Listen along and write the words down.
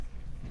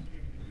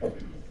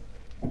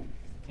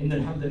إن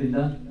الحمد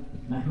لله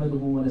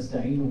نحمده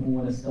ونستعينه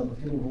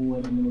ونستغفره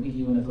ونؤمن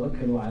به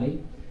ونتوكل عليه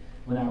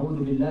ونعوذ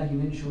بالله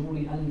من شرور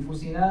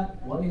أنفسنا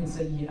ومن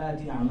سيئات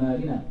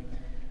أعمالنا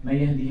من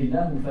يهده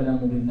الله فلا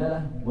مضل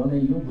له ومن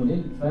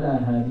يضلل فلا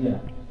هادي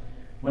له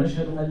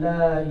ونشهد أن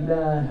لا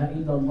إله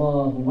إلا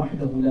الله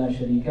وحده لا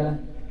شريك له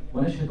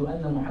ونشهد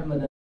أن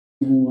محمدا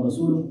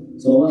ورسوله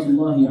صلوات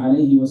الله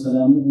عليه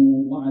وسلامه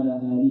وعلى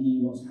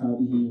آله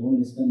وأصحابه ومن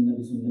استنى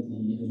بسنته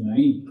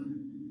أجمعين.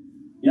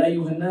 يا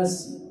أيها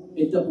الناس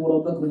اتقوا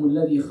ربكم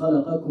الذي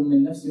خلقكم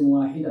من نفس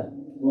واحدة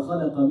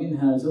وخلق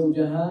منها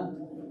زوجها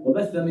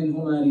وبث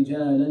منهما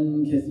رجالا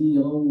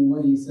كثيرا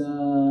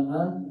ونساء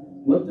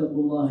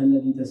واتقوا الله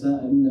الذي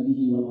تساءلون به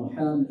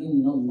والأرحام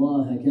إن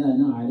الله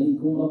كان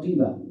عليكم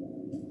رقيبا.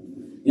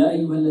 يا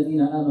أيها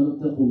الذين آمنوا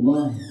اتقوا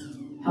الله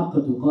حق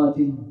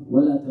تقاته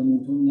ولا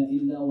تموتن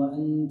إلا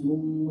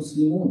وأنتم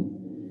مسلمون.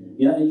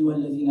 يا أيها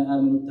الذين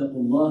آمنوا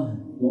اتقوا الله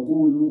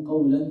وقولوا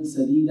قولا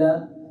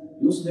سديدا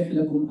يصلح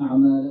لكم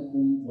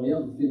أعمالكم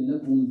ويغفر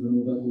لكم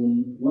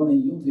ذنوبكم ومن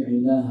يطع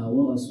الله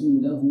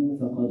ورسوله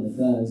فقد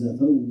فاز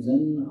فوزا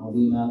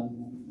عظيما.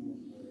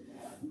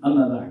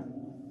 أما بعد.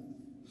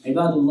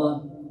 عباد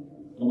الله,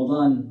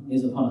 Ramadan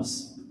is upon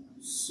us.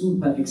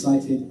 Super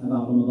excited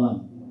about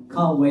Ramadan.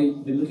 Can't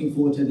wait, been looking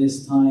forward to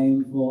this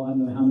time for I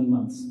don't know how many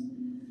months.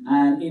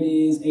 And it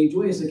is a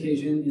joyous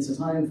occasion. It's a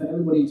time for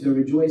everybody to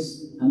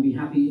rejoice and be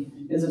happy.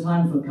 It's a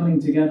time for coming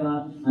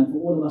together and for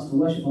all of us to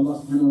worship Allah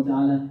subhanahu wa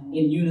ta'ala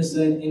in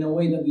unison in a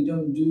way that we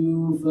don't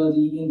do for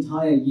the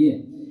entire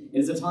year.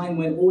 It's a time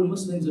when all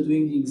Muslims are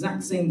doing the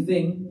exact same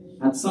thing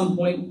at some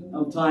point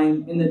of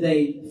time in the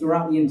day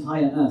throughout the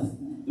entire earth.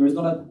 There is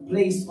not a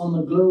place on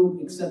the globe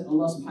except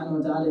Allah subhanahu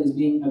wa ta'ala is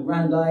being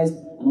aggrandized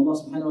and Allah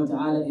subhanahu wa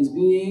ta'ala is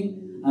being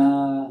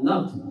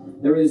loved.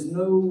 There is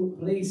no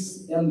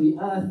place on the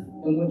earth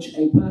in which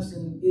a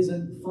person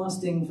isn't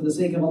fasting for the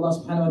sake of Allah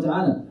subhanahu wa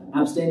ta'ala,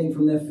 abstaining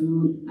from their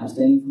food,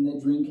 abstaining from their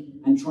drink,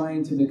 and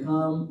trying to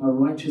become a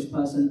righteous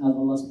person as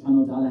Allah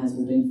subhanahu wa ta'ala has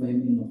ordained for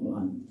him in the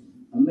Quran.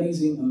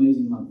 Amazing,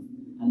 amazing month,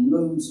 and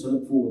loads to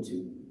look forward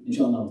to,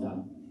 inshallah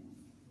ta'ala.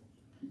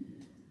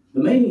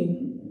 The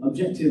main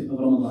objective of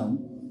Ramadan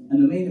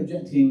and the main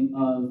objective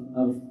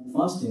of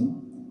fasting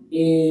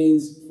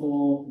is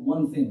for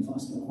one thing, for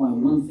us to acquire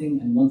one thing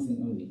and one thing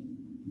only.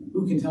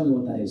 Who can tell me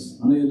what that is?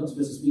 I know you're not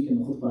supposed to speak in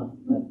the khutbah,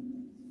 but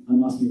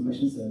I'm asking you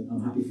questions, so I'm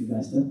happy for you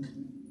guys to.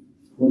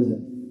 What is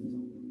it?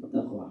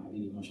 Taqwa,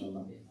 habibi,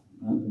 mashallah.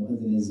 The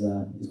mu'adhin is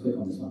quick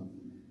on this one.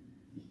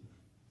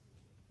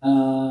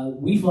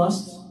 We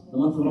fast the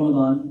month of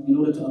Ramadan in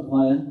order to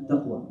acquire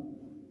taqwa.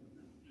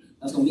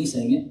 That's not me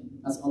saying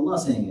it, that's Allah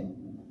saying it.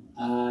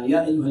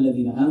 يا أيها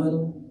الذين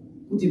آمنوا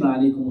كتب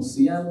عليكم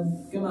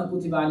الصيام كما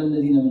كتب على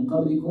الذين من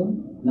قبلكم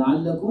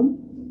لعلكم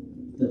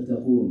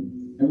تتقون.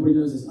 Everybody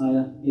knows this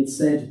ayah. It's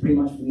said pretty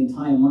much for the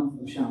entire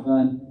month of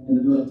Sha'ban in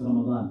the build-up to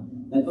Ramadan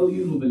that, O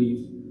you who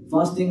believe,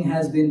 fasting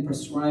has been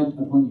prescribed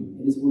upon you.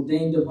 It is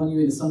ordained upon you.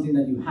 It is something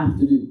that you have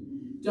to do.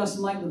 Just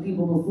like the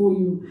people before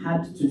you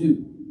had to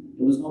do.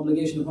 It was an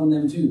obligation upon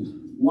them too.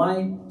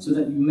 Why? So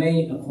that you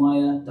may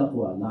acquire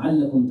taqwa.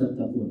 لَعَلَّكُمْ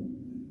تَتَّقُونَ.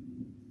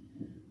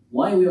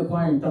 Why are we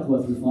acquiring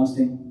taqwa through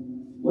fasting?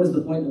 What is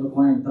the point of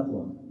acquiring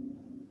taqwa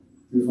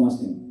through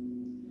fasting?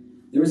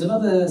 There is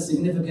another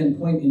significant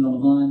point in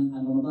Ramadan,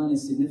 and Ramadan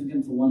is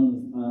significant for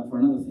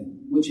another thing,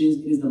 which is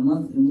it is the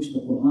month in which the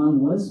Quran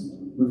was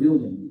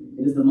revealed in.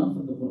 It is the month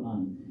of the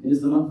Quran. It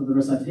is the month of the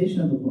recitation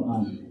of the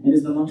Quran. It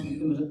is the month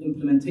of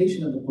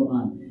implementation of the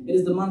Quran. It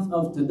is the month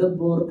of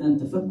tadabbur and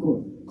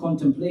tafakkur,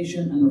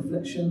 contemplation and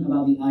reflection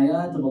about the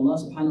ayat of Allah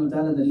subhanahu wa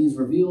ta'ala that He has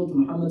revealed to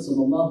Muhammad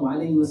sallallahu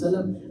alayhi wa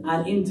sallam,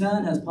 and in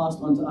turn has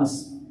passed on to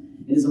us.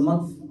 It is a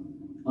month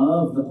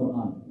of the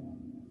Quran.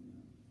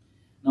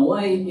 Now,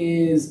 why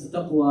is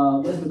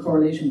taqwa, what is the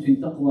correlation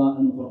between taqwa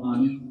and the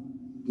Quran?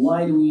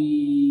 Why do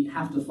we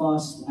have to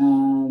fast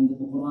and the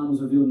Quran was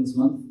revealed in this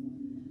month?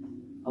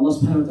 Allah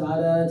subhanahu wa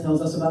ta'ala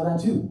tells us about that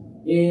too.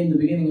 In the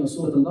beginning of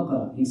Surah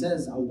Al-Baqarah, He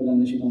says, أعوذ بالله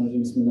من الشيطان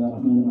الرجيم بسم الله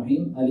الرحمن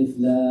الرحيم ألف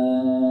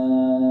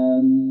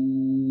لام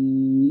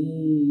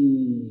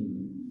ميم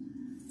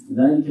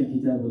ذلك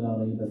الكتاب لا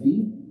ريب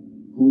فيه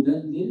هدى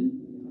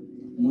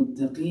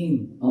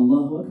للمتقين.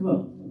 Allahu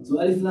Akbar. So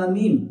Alif Lam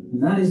Mim,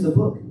 that is the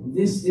book.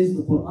 This is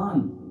the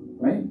Quran,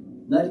 right?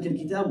 ذلك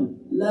الكتاب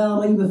لا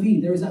ريب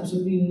فيه. There is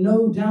absolutely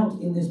no doubt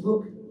in this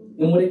book,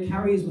 in what it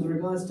carries with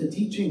regards to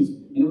teachings,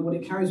 in what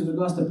it carries with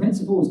regards to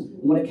principles,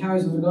 in what it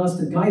carries with regards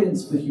to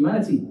guidance for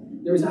humanity.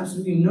 There is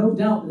absolutely no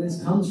doubt that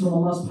this comes from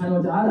Allah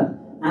subhanahu wa ta'ala.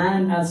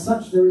 And as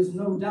such, there is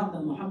no doubt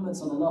that Muhammad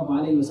sallallahu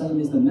alayhi wa sallam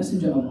is the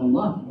messenger of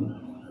Allah.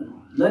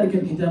 ذلك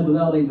الكتاب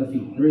لا ريب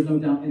فيه. There is no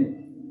doubt in it.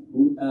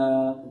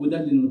 هدى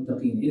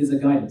للمتقين. It is a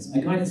guidance.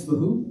 A guidance for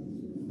who?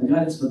 A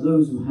guidance for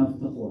those who have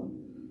taqwa.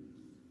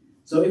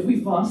 So if we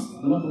fast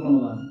the month of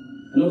Ramadan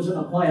in order to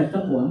acquire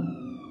taqwa,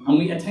 and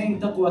we attain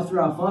taqwa through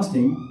our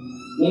fasting,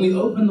 when we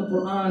open the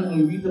Quran and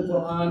we read the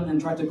Quran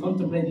and try to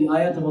contemplate the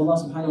ayat of Allah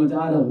subhanahu wa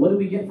ta'ala, what do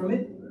we get from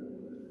it?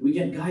 We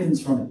get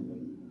guidance from it.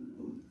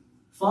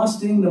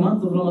 Fasting the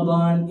month of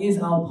Ramadan is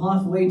our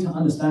pathway to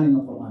understanding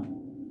the Quran.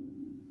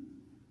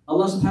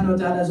 Allah subhanahu wa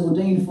ta'ala has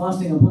ordained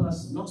fasting upon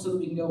us, not so that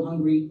we can go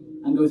hungry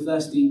and go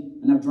thirsty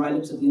and have dry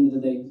lips at the end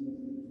of the day.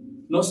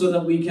 Not so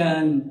that we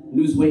can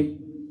lose weight.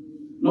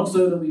 Not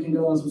so that we can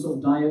go on some sort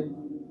of diet.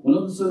 Or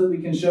not so that we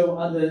can show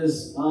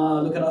others,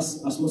 look at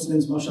us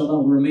Muslims,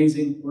 mashallah, we're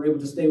amazing. We're able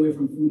to stay away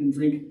from food and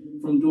drink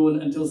from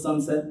dawn until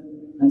sunset.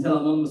 And tell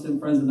our non-Muslim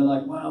friends, and they're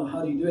like, wow,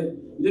 how do you do it?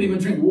 You don't even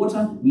drink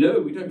water?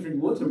 No, we don't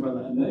drink water,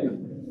 brother. No.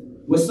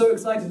 We're so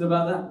excited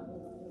about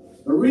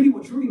that. But really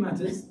what truly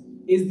matters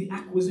is the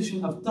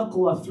acquisition of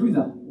taqwa through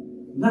that.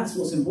 That's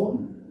what's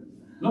important.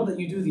 Not that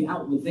you do the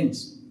outward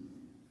things.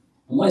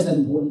 And why is that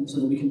important? So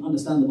that we can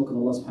understand the book of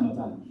Allah subhanahu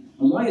wa ta'ala.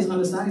 And why is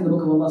understanding the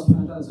book of Allah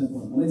subhanahu wa ta'ala so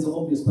important? Well, these are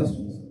obvious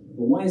questions.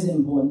 But why is it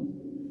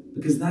important?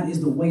 Because that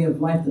is the way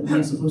of life that we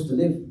are supposed to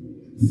live.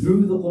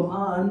 Through the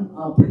Quran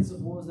are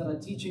principles that are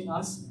teaching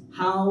us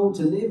how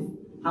to live,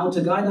 how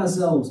to guide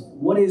ourselves,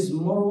 what is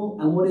moral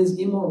and what is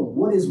immoral,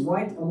 what is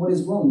right and what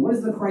is wrong, what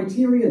is the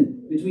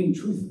criterion between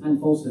truth and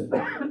falsehood.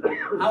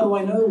 How do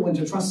I know when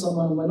to trust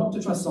someone and when not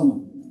to trust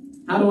someone?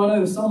 How do I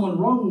know if someone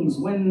wrongs,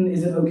 when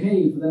is it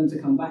okay for them to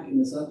come back in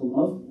the circle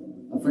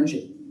of a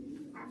friendship?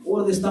 All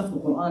of this stuff the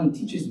Quran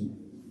teaches you.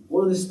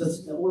 All of this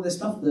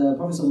stuff the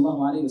Prophet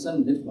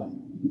ﷺ lived by.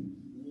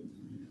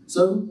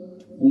 So,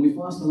 when we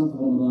fast the month of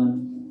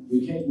Ramadan,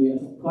 we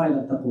acquire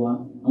that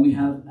taqwa, and we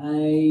have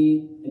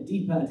a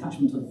deeper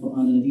attachment to the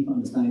Quran and a deeper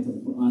understanding to the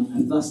Quran,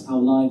 and thus our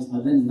lives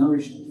are then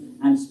nourished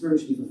and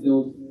spiritually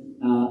fulfilled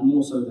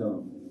more so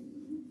thereof.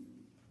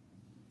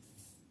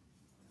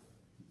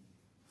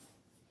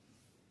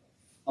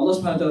 Allah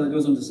subhanahu wa ta'ala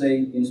goes on to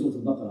say in Surah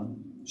Al-Baqarah,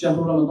 شهر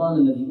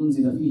رمضان الذي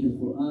أنزل فيه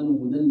القرآن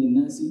هدى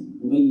للناس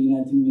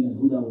وبينات من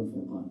الهدى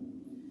والفرقان.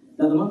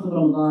 That the month of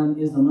Ramadan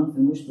is the month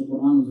in which the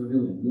Quran was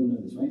revealed in. We all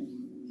know this, right?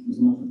 It was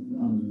the month that the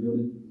Quran was revealed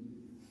in.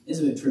 It's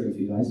a bit trivia for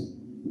you guys.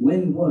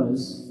 When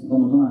was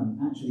Ramadan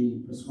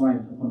actually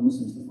prescribed upon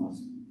Muslims to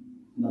fast?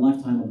 In the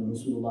lifetime of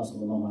Rasulullah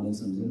sallallahu alayhi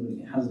wa sallam.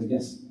 Anybody has a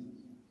guess?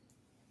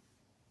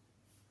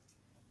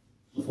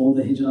 Before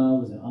the Hijrah?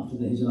 Was it after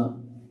the Hijrah?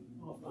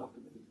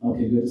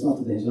 Okay, good. It's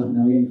after the Hijrah.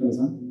 Now we're getting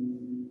closer.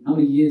 How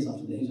many years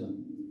after the Hijrah?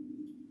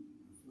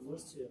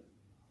 First year.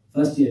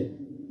 First year?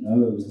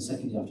 No, it was the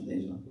second year after the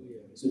Hijrah.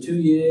 So 2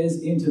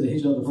 years into the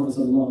Hijrah of the Prophet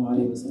sallallahu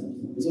alayhi wa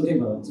sallam. It's okay,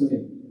 brother. It's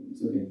okay.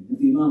 It's okay. If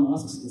the Imam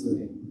asks, it's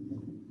okay.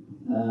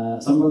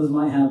 Some brothers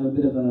might have a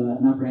bit of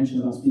an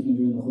apprehension about speaking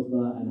during the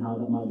khutbah and how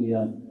that might be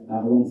a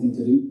wrong thing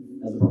to do.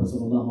 As the Prophet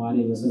sallallahu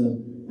alayhi wa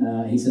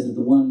sallam, he said that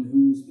the one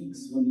who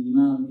speaks when the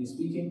Imam is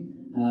speaking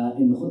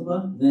in the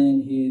khutbah,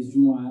 then his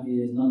Jumu'ah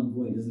is null and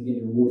void. He doesn't get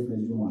any reward for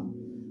his Jumu'ah.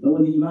 But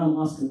when the Imam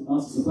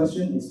asks a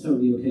question, it's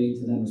totally okay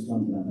to then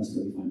respond to that. That's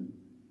totally fine.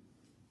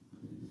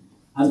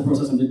 As the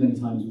Prophet did many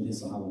times with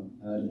his Sahaba.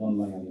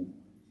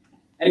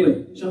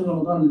 Anyway, شهر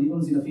رمضان الذي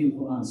أنزل فيه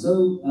القرآن.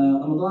 So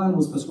Ramadan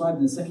was prescribed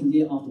in the second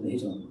year after the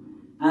Hijrah.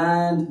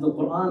 And the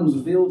Quran was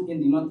revealed in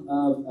the month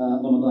of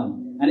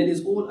Ramadan. And it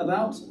is all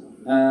about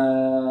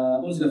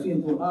أنزل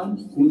فيه القرآن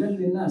هدى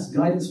للناس,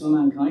 guidance for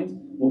mankind,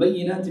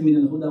 وبينات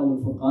من الهدى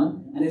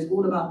والفرقان. And it's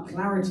all about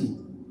clarity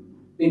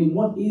in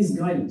what is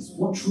guidance,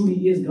 what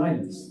truly is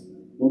guidance.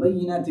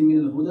 وبينات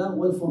من الهدى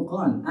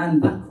والفرقان.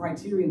 And that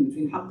criterion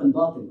between haqq and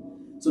batil.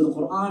 So the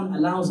Quran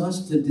allows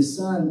us to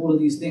discern all of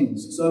these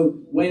things. So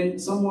when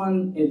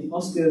someone at the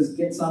Oscars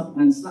gets up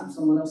and slaps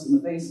someone else in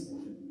the face,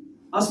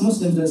 us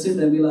Muslims don't sit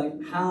there and be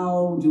like,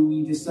 how do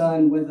we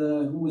discern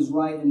whether who was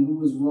right and who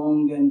was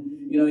wrong? And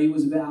he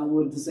was a bit out of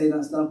order to say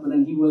that stuff, but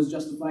then he was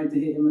justified to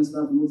hit him and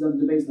stuff, and all these other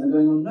debates that are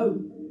going on. No.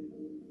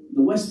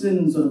 The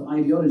Western sort of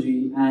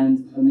ideology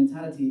and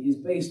mentality is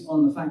based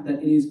on the fact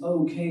that it is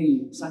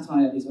okay,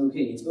 satire is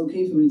okay. It's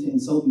okay for me to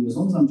insult you, as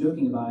long as I'm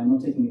joking about it and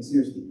not taking it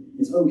seriously.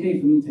 It's okay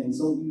for me to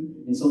insult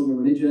you, insult your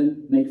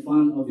religion, make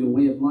fun of your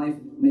way of life,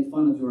 make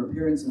fun of your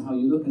appearance and how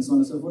you look and so on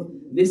and so forth.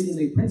 This is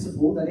a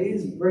principle that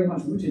is very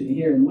much rooted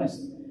here in the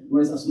West.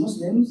 Whereas us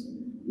Muslims,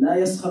 لا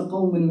يسخر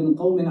قوم من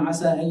قوم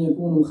عسى أن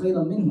يكونوا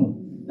خيرا منهم.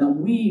 That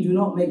we do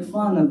not make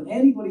fun of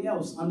anybody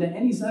else under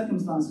any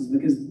circumstances,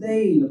 because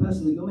the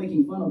person that you're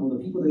making fun of, or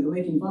the people that you're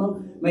making fun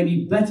of, may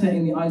be better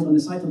in the eyes, on the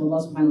sight of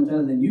Allah subhanahu wa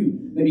ta'ala than you,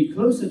 may be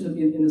closer to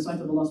in the sight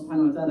of Allah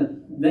subhanahu wa ta'ala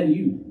than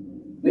you,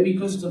 may be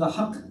closer to the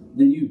haqq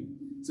than you.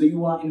 So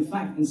you are in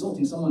fact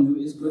insulting someone who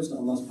is close to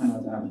Allah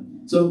subhanahu wa ta'ala.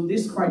 So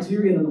this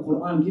criterion of the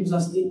Quran gives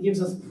us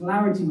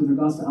clarity with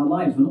regards to our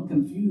lives. We're not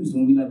confused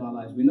when we live our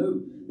lives. We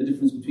know the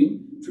difference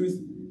between truth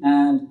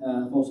and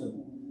falsehood.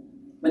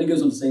 But he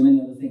goes on to say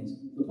many other things.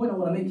 The point I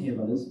want to make here,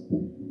 brothers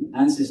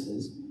and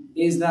sisters,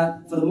 is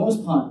that for the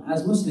most part,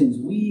 as Muslims,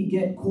 we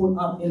get caught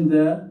up in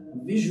the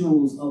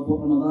visuals of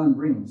what Ramadan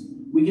brings.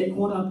 We get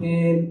caught up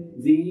in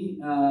the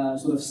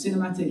sort of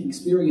cinematic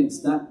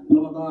experience that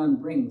Ramadan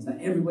brings, that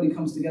everybody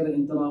comes together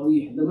in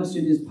Taraweeh, the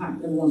masjid is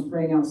packed, everyone's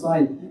praying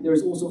outside, there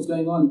is all sorts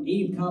going on,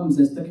 Eid comes,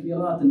 there's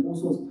takbirat and all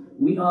sorts.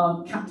 We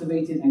are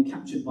captivated and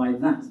captured by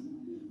that.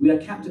 We are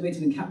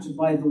captivated and captured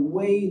by the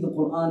way the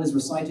Quran is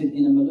recited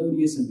in a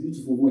melodious and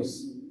beautiful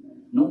voice.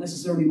 Not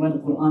necessarily by the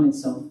Quran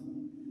itself,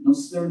 not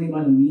necessarily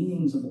by the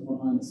meanings of the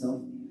Quran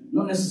itself,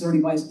 not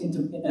necessarily by its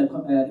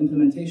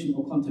implementation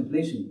or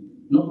contemplation.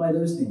 Not by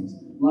those things,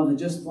 rather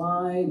just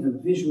by the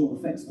visual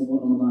effects of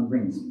what Ramadan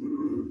brings.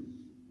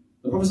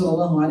 The Prophet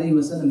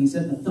ﷺ, he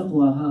said,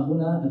 "At-taqwa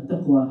ha-huna,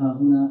 at-taqwa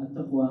ha-huna,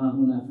 at-taqwa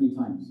ha-huna" 3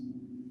 times.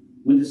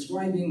 When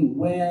describing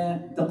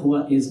where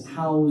taqwa is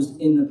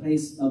housed in the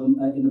place of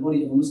in the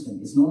body of a Muslim,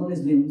 it's not on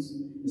his limbs,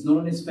 it's not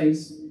on his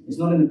face, it's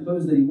not in the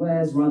clothes that he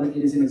wears, rather it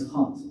is in his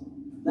heart.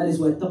 That is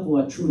where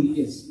taqwa truly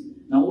is.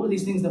 Now, all of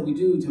these things that we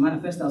do to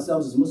manifest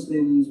ourselves as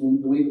Muslims,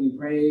 the way that we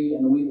pray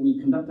and the way that we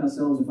conduct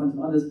ourselves in front of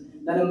others,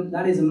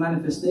 that is a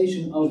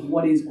manifestation of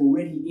what is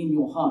already in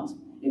your heart.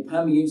 It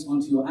permeates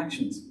onto your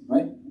actions,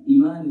 right?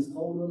 Iman is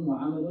qawlun wa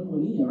amalun wa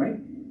niyyah, right?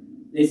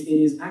 It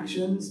is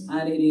actions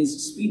and it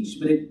is speech,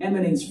 but it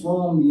emanates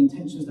from the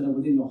intentions that are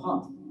within your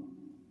heart.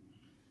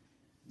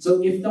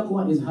 So if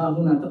taqwa is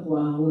ha-huna, taqwa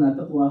ha-huna,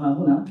 taqwa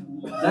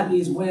ha-huna, that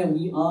is where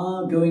we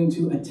are going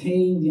to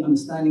attain the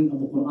understanding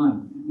of the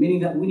Quran.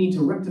 Meaning that we need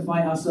to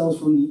rectify ourselves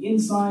from the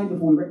inside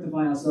before we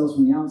rectify ourselves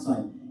from the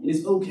outside. It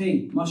is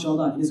okay,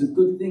 mashallah, it is a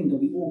good thing that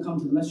we all come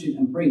to the masjid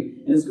and pray.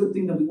 It is a good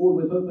thing that we all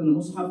whip open the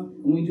mushaf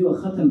and we do a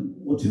khatam,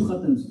 or 2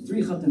 khatams,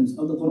 3 khatams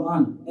of the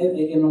Quran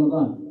in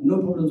Ramadan. No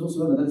problems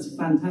whatsoever, that is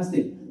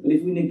fantastic. But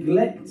if we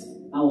neglect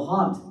our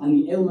heart and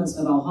the ailments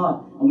of our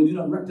heart, and we do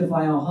not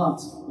rectify our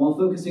hearts while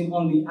focusing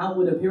on the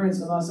outward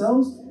appearance of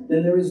ourselves,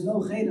 then there is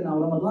no khair in our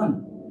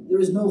Ramadan. There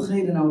is no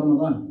khair in our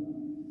Ramadan.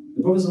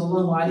 The Prophet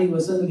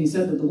ﷺ, he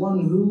said that the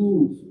one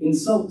who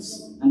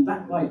insults and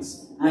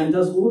backbites and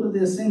does all of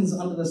their sins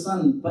under the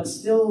sun, but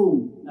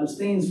still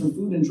abstains from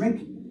food and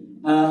drink,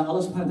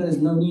 Allah subhanahu wa ta'ala is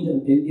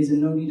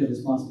in no need of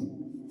his fasting.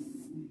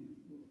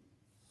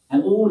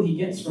 And all he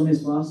gets from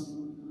his fast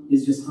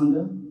is just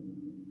hunger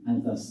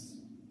and thirst.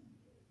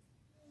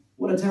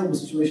 What a terrible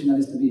situation that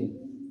is to be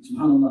in,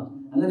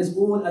 subhanAllah. And that is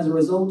all as a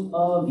result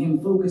of him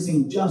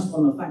focusing just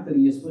on the fact that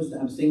he is supposed to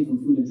abstain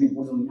from food and drink,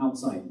 what's on the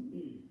outside.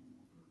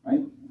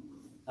 Right?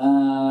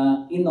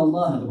 Inna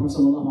Allah, the Prophet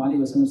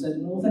ﷺ said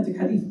in an authentic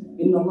hadith,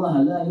 Inna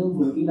Allah la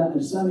yanzur ila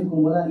ajsamikum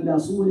wa la ila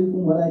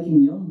suwarikum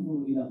walakin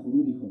yanzur ila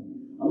qulubikum.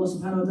 Allah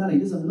subhanahu wa ta'ala, he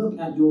doesn't look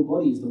at your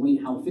bodies, the way,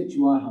 how fit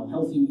you are, how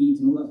healthy you eat,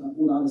 and all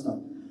that other stuff.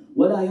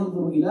 وَلَا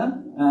يَنْظُرُ إِلَىٰ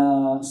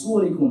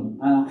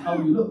صُوَرِكُمْ, how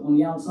you look on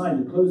the outside,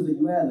 the clothes that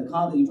you wear, the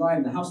car that you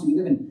drive, the house that you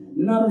live in.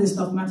 None of this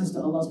stuff matters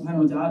to Allah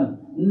subhanahu wa ta'ala.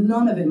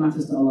 None of it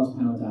matters to Allah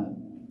subhanahu wa ta'ala.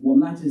 What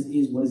matters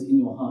is what is in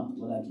your heart.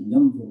 وَلَكِنْ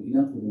يَنْظُرُ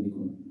إِلَىٰ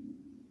قُلُوبِكُمْ.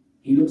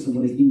 He looks at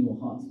what is in your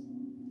heart.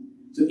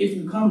 So if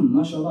you come,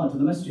 mashallah, to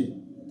the masjid,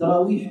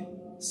 Taraweeh,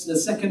 the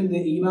second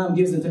the Imam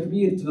gives the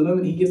takbir, to the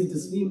moment he gives the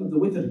taslim of the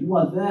witr, you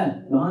are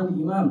there, behind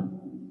the Imam,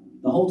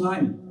 the whole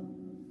time.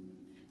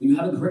 But you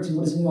haven't corrected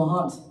what is in your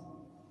heart.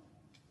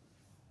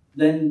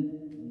 Then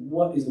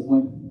what is the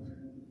point?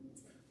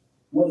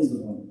 What is the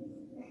point?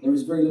 There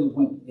is very little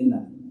point in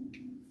that.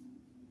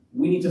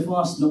 We need to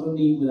fast not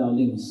only with our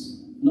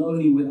limbs, not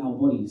only with our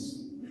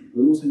bodies,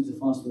 we also need to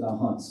fast with our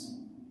hearts.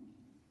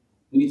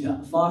 We need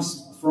to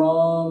fast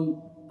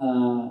from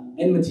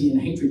enmity and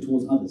hatred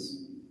towards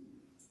others.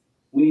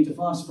 We need to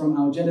fast from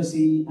our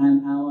jealousy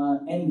and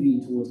our envy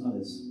towards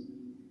others.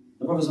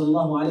 The Prophet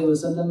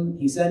ﷺ,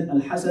 he said,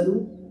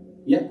 Al-hasadu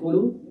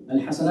yakulu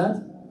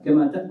al-hasanat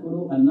kama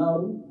ta'kulu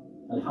al-naru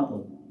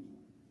al-hatab.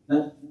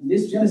 That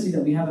this jealousy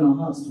that we have in our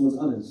hearts towards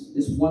others,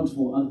 this want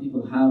for other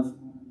people have,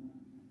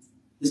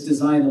 this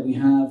desire that we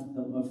have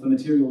for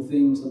material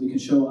things that we can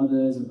show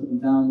others and put them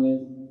down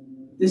with,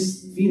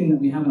 this feeling that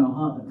we have in our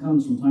heart that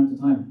comes from time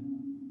to time,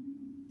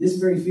 this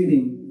very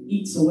feeling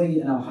eats away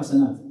at our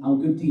hasanat, our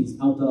good deeds,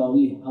 our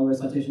taraweeh, our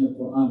recitation of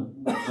Quran,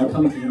 our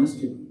coming to the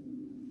masjid.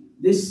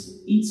 This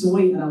eats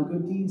away at our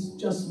good deeds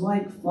just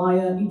like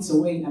fire eats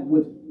away at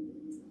wood.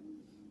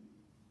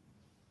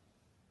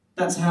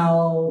 That's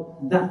how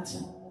that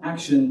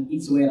action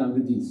eats away at our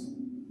good deeds.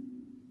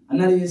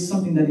 And that is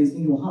something that is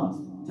in your heart.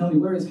 Tell me,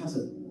 where is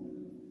hasad?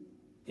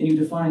 Can you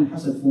define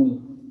hasad for me?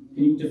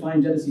 Can you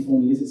define jealousy for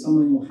me? Is it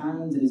somewhere in your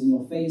hands? It is in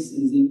your face?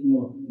 It is in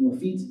your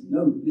feet?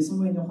 No, it is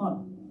somewhere in your heart.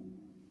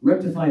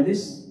 Rectify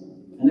this,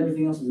 and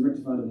everything else will be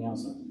rectified on the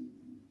outside.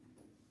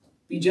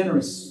 Be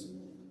generous,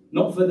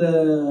 not for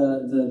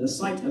the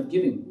sight of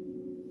giving.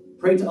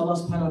 Pray to Allah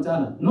subhanahu wa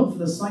ta'ala, not for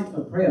the sight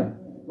of prayer,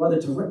 rather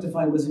to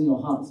rectify what is in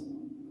your heart.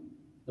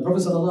 The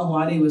Prophet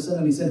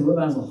ﷺ, he said, whoever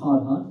has a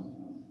hard heart,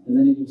 and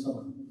then he gives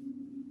sadaqah.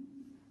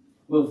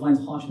 Whoever finds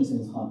harshness in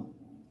his heart,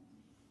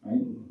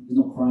 right? He's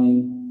not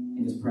crying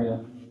in his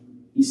prayer.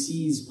 He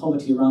sees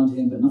poverty around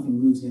him, but nothing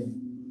moves him.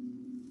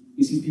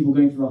 He sees people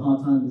going through a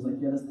hard time, he's like,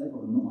 yeah, that's their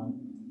problem, not mine.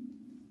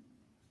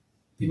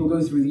 People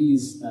go through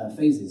these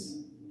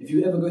phases. If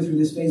you ever go through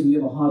this phase where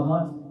you have a hard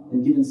heart,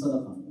 then give in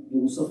sadaqah.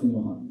 It will soften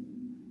your heart.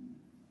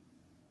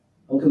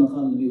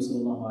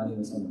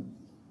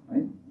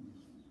 Right?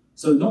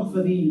 So not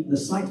for the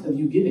sight of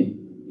you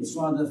giving, it's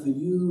rather for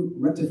you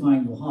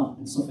rectifying your heart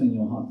and softening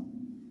your heart.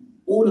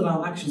 All of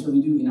our actions that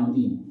we do in our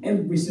deen,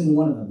 every single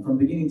one of them, from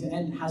beginning to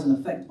end, has an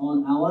effect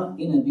on our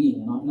inner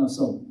being, and our inner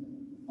soul,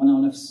 on our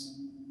nafs.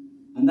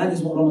 And that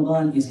is what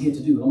Ramadan is here to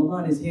do.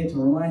 Ramadan is here to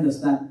remind us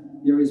that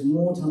there is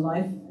more to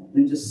life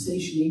than just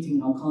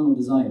satiating our carnal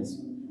desires.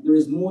 There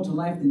is more to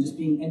life than just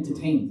being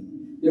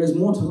entertained. There is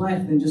more to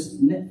life than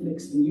just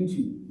Netflix and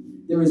YouTube.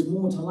 There is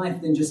more to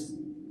life than just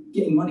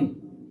getting money.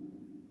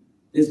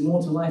 There's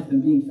more to life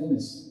than being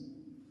famous.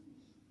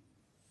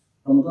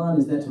 Ramadan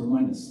is there to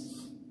remind us.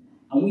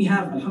 And we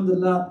have,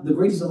 alhamdulillah, the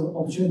greatest of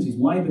opportunities.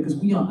 Why? Because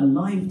we are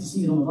alive to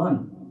see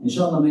Ramadan.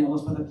 Inshallah, may Allah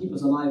subhanahu wa ta'ala keep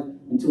us alive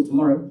until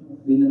tomorrow.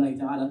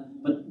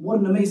 But what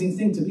an amazing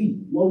thing to be.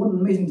 What an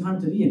amazing time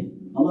to be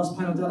in. Allah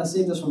subhanahu wa ta'ala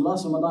saved us from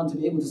last Ramadan to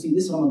be able to see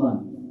this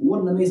Ramadan.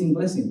 What an amazing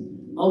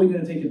blessing. Are we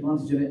going to take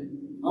advantage of it?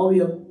 Are we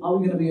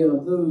going to be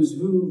of those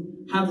who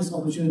have this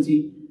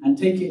opportunity and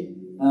take it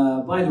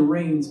by the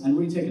reins and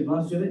really take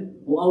advantage of it?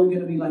 Or are we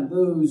going to be like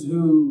those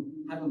who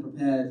haven't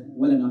prepared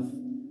well enough?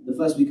 The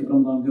first week of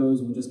Ramadan goes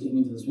and we're just getting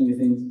into the swing of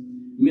things.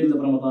 Middle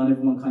of Ramadan,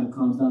 everyone kind of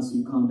calms down, so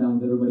you calm down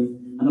with everybody.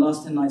 And the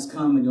last 10 nights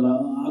come and you're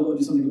like, oh, I've got to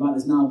do something about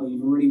this now, but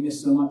you've already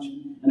missed so much.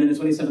 And then the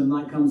 27th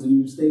night comes and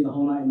you stay the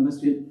whole night in the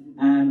masjid,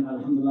 and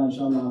alhamdulillah,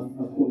 inshallah,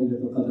 I've caught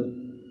Laylatul Qadr.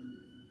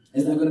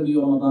 Is that going to be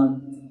your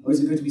Ramadan? Or is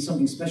it going to be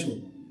something special,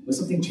 where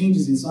something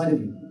changes inside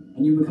of you,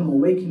 and you become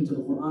awakened to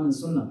the Quran and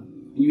Sunnah,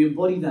 and you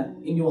embody that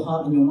in your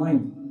heart and your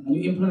mind, and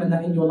you implement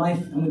that in your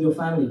life and with your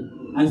family.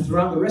 And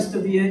throughout the rest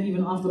of the year,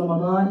 even after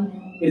Ramadan,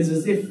 it is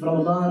as if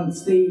Ramadan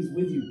stays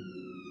with you.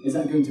 Is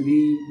that going to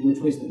be your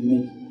choice that you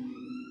make?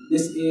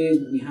 This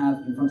is what we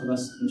have in front of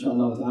us,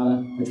 inshallah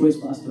ta'ala, a choice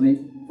for us to make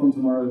from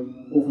tomorrow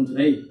or from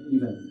today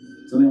even.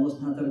 So may Allah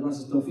subhanahu wa ta'ala grant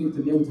us tawfiq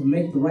to be able to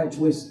make the right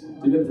choice,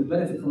 to be able to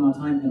benefit from our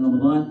time in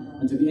Ramadan,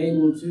 and to be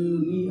able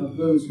to be of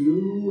those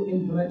who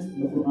implement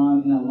the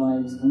Quran in our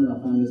lives and with our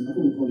families.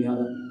 أقول قولي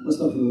هذا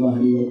واستغفر الله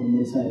لي ولكم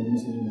ولسائر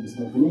المسلمين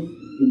فاستغفروه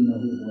إنه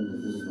هو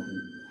الغفور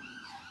الرحيم.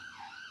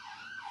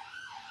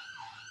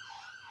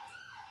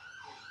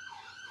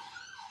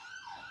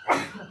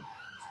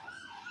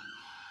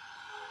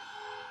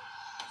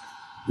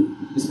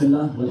 بسم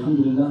الله والحمد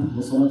لله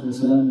والصلاة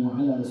والسلام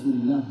على رسول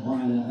الله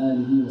وعلى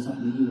آله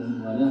وصحبه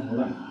ومن والاه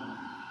وبعد.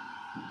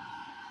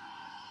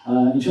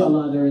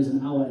 Inshallah, there is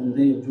an hour in the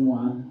day of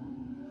Jumu'ah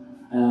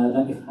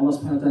that if Allah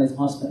subhanahu wa ta'ala is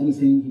asked for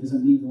anything, He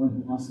doesn't leave the one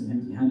who asks Him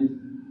empty-handed.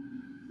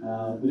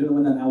 We don't know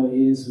when that hour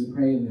is, so we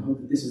pray and we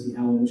hope that this is the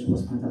hour in which Allah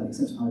subhanahu wa ta'ala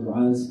accepts our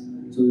du'as.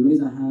 So we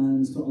raise our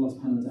hands to Allah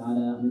subhanahu wa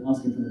ta'ala and we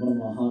ask Him from the bottom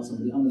of our hearts and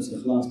with the utmost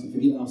ikhlas to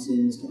forgive our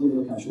sins, to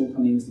overlook our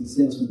shortcomings, to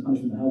save us from the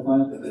punishment of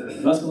hellfire.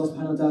 We ask Allah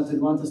subhanahu wa ta'ala to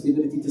grant us the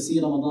ability to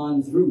see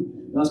Ramadan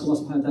through. We ask Allah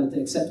subhanahu wa ta'ala to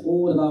accept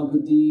all of our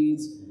good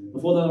deeds in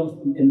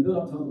the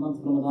build-up to the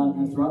month of Ramadan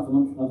and throughout the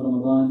month of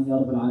Ramadan, Ya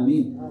Rabbil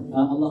Alameen.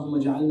 Allahumma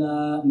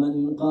ja'alna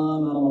man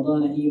qama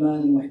Ramadan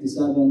imanan wa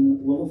ihtisaban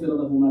wa ghufira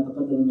lahu ma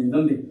taqaddama min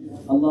dhanbih.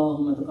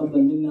 اللهم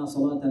تقبل منا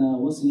صلاتنا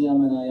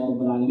وصيامنا يا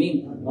رب العالمين.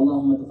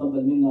 اللهم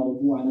تقبل منا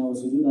ركوعنا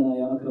وسجودنا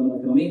يا أكرم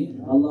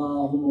الأكرمين.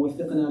 اللهم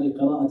وفقنا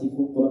لقراءة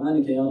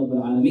قرآنك يا رب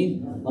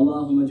العالمين.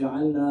 اللهم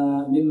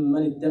اجعلنا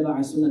ممن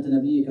اتبع سنة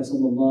نبيك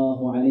صلى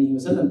الله عليه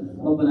وسلم.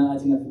 ربنا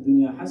آتنا في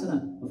الدنيا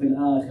حسنة وفي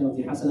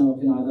الآخرة حسنة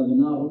وقنا عذاب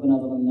النار. ربنا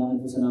ظلمنا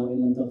أنفسنا وإن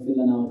لم تغفر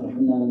لنا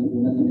وترحمنا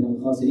لنكونن من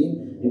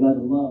الخاسرين. عباد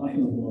الله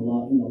رحمكم الله،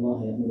 إن الله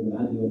يأمر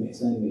بالعدل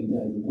والإحسان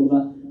وإيتاء ذي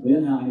القربى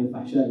وينهى عن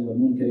الفحشاء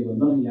والمنكر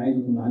والبغي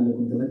يعظكم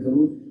لعلكم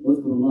تذكرون.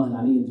 واذكروا الله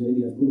العلي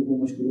الجليل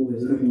يذكركم واشكروه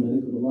يزدكم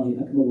ولذكر الله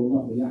أكبر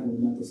والله يعلم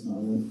ما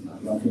تصنعون.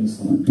 وأقيموا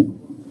الصلاة.